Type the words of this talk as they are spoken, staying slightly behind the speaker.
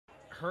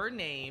Her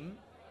name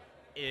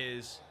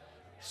is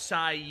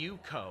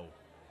Sayuko.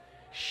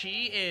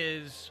 She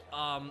is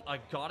a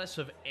goddess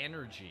of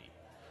energy.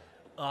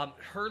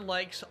 Her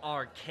likes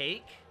are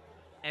cake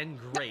and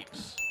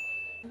grapes.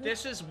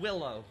 This is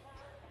Willow.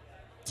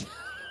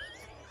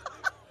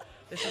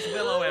 This is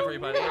Willow,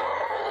 everybody.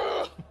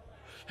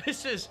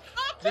 This is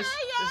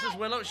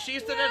Willow.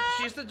 She's the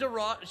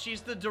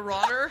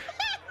Doraughter.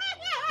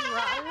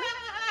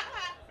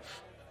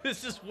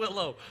 This is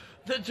Willow.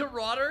 The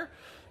Doraughter.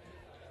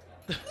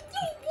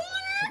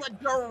 The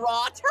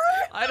Doraughter?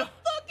 I don't.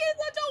 Fuck is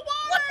a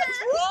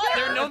Doraughter?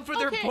 They're known for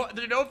their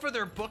they're known for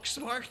their book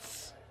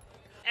smarts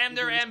and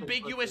their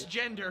ambiguous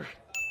gender.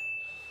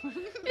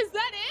 Is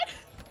that it?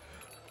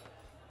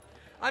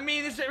 I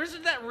mean,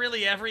 isn't that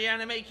really every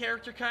anime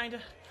character, kinda?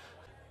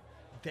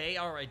 They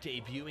are a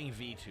debuting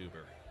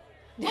VTuber.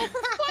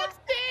 Fuck's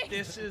sake!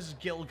 This is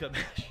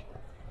Gilgamesh.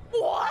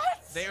 What?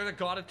 They are the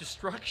god of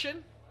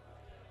destruction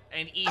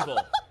and evil.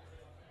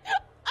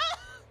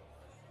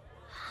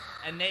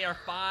 And they are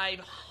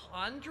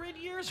 500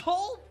 years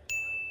old?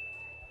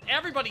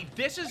 Everybody,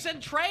 this is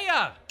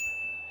Zentreya!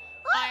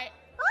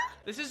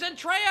 This is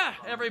Zentreya,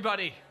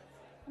 everybody!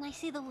 Can I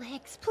see the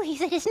legs,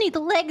 please? I just need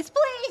the legs,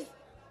 please!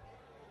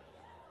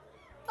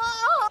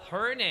 Oh!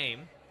 Her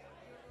name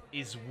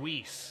is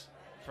Whis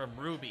from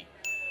Ruby.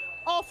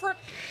 Oh, for...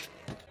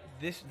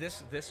 This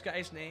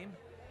guy's name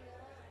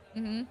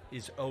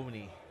is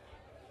Oni.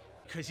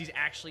 Because he's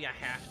actually a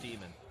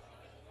half-demon.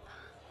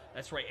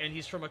 That's right, and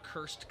he's from a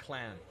cursed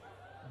clan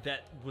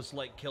that was,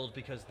 like, killed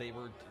because they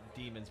were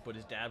demons, but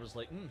his dad was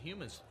like,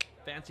 humans,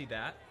 fancy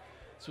that.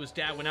 So his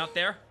dad went out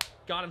there,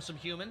 got him some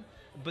human,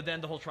 but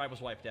then the whole tribe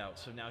was wiped out.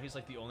 So now he's,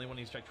 like, the only one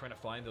who's, like, trying to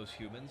find those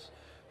humans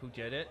who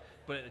did it,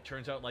 but it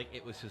turns out, like,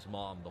 it was his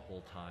mom the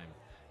whole time.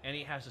 And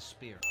he has a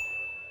spear.